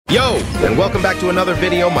Yo, and welcome back to another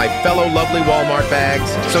video, my fellow lovely Walmart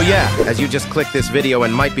bags. So yeah, as you just clicked this video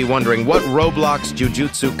and might be wondering, what Roblox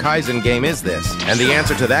Jujutsu Kaisen game is this? And the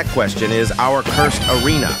answer to that question is our cursed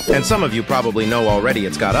arena. And some of you probably know already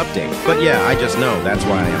it's got updates. But yeah, I just know, that's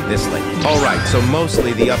why I am this late. Alright, so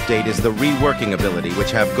mostly the update is the reworking ability,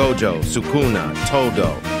 which have Gojo, Sukuna, Todo,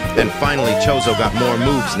 and finally Chozo got more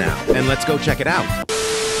moves now. And let's go check it out.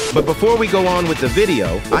 But before we go on with the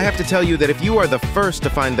video, I have to tell you that if you are the first to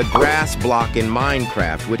find the grass block in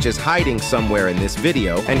Minecraft, which is hiding somewhere in this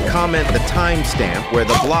video, and comment the timestamp where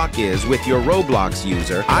the block is with your Roblox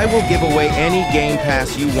user, I will give away any Game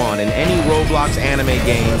Pass you want in any Roblox anime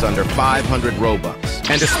games under 500 Robux.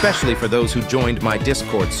 And especially for those who joined my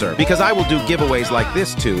Discord server, because I will do giveaways like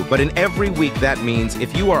this too, but in every week that means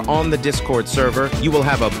if you are on the Discord server, you will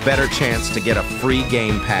have a better chance to get a free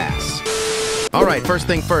Game Pass. Alright, first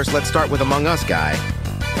thing first, let's start with Among Us guy.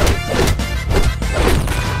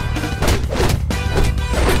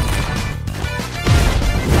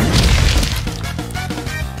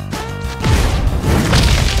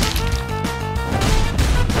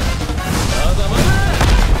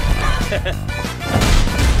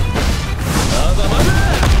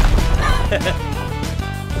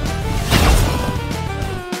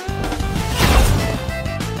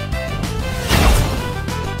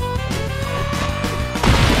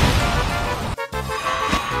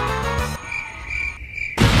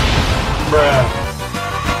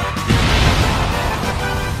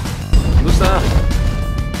どうした？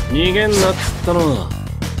逃げんなっつったのは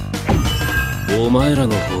お前ら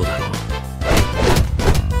の方だろ。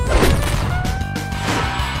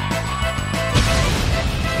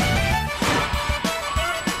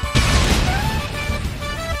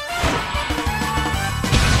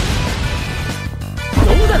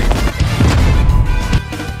どうだ？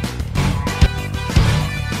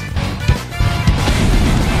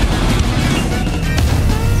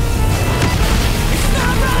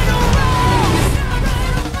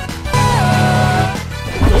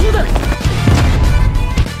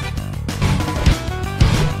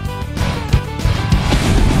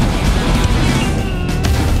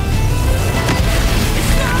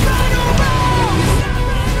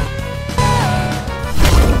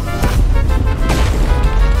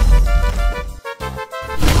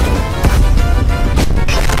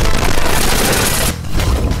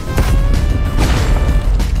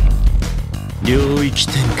領域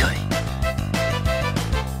展開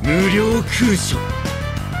無料空所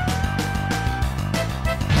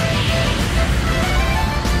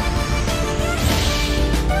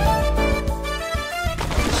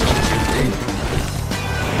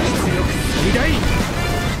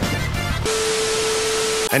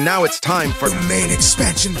And now it's time for the main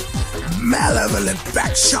expansion, Malevolent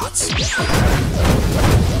Backshots.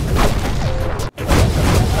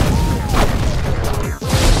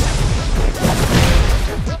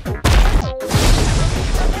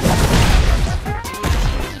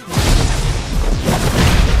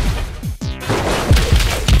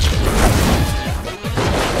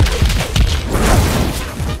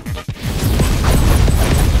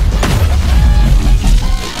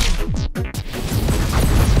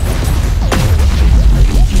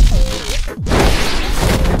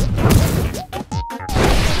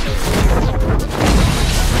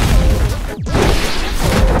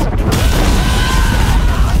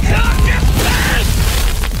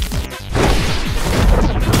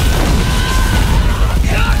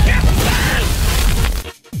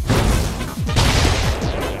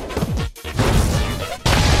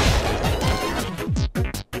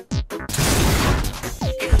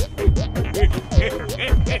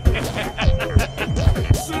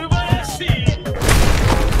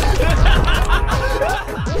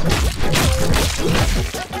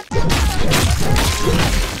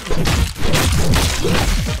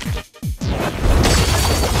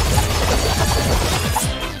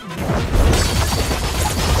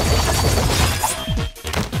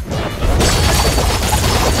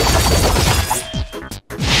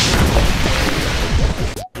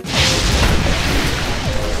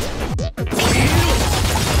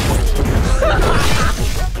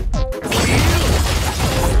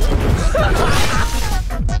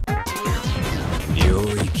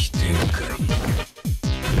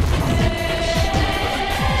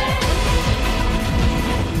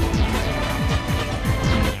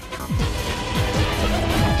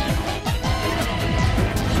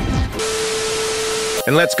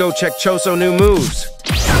 And let's go check Chozo new moves.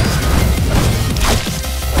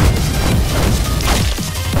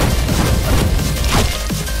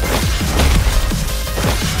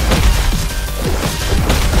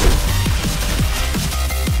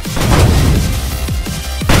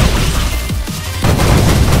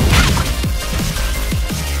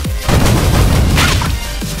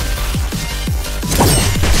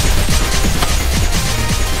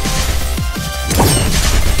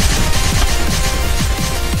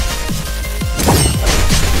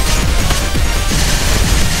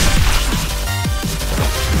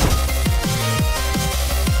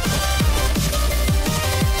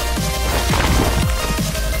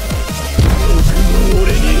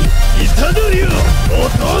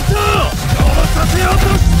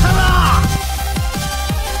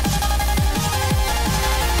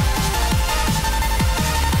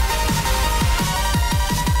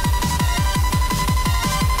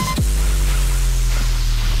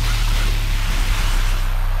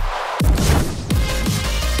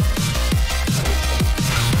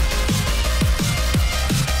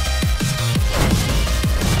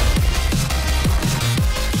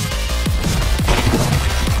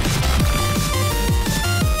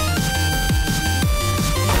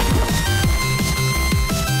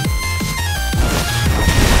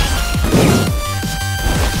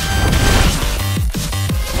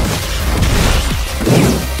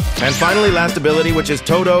 And finally, last ability, which is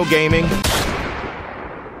Toto Gaming.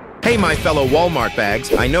 Hey, my fellow Walmart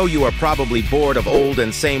bags, I know you are probably bored of old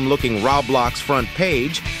and same-looking Roblox front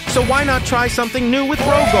page, so why not try something new with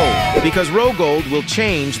Rogold? Because Rogold will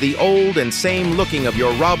change the old and same-looking of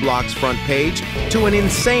your Roblox front page to an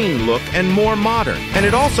insane look and more modern. And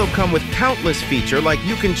it also comes with countless features, like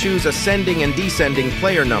you can choose ascending and descending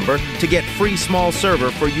player number to get free small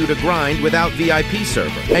server for you to grind without VIP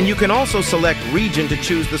server. And you can also select region to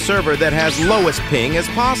choose the server that has lowest ping as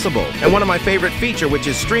possible. And one of my favorite features, which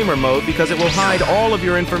is streamer mode, because it will hide all of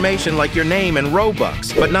your information like your name and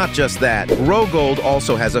Robux. But not just that, Rogold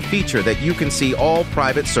also has a feature that you can see all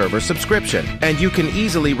private server subscription, and you can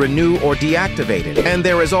easily renew or deactivate it. And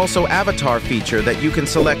there is also avatar feature that you can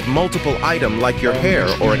select multiple item like your hair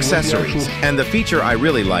or accessories. And the feature I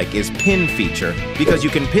really like is pin feature, because you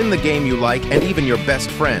can pin the game you like and even your best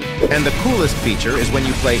friend. And the coolest feature is when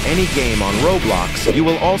you play any game on Roblox, you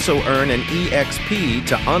will also earn an EXP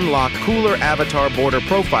to unlock cooler avatar border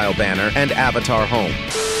profile banner and avatar home.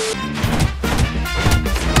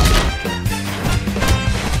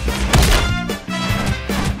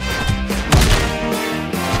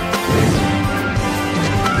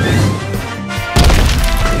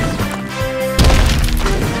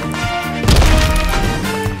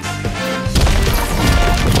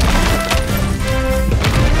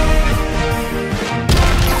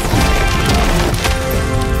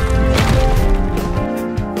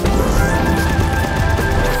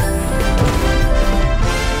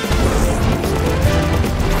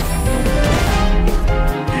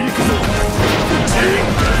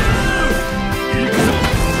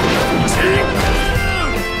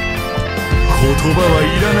 言葉はい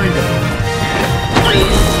らないだろう。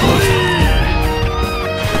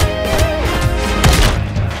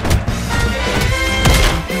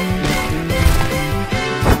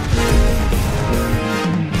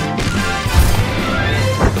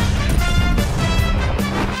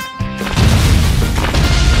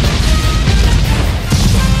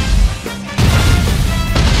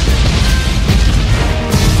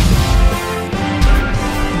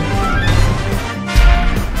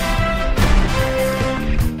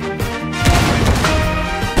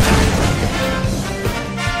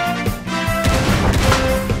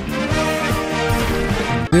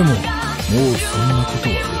でも、もうそんなこと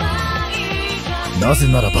はできない。なぜ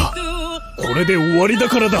ならば、これで終わりだ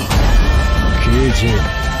からだ。KJ21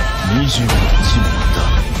 年だ。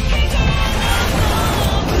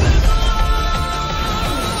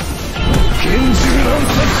厳重な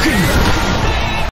作品。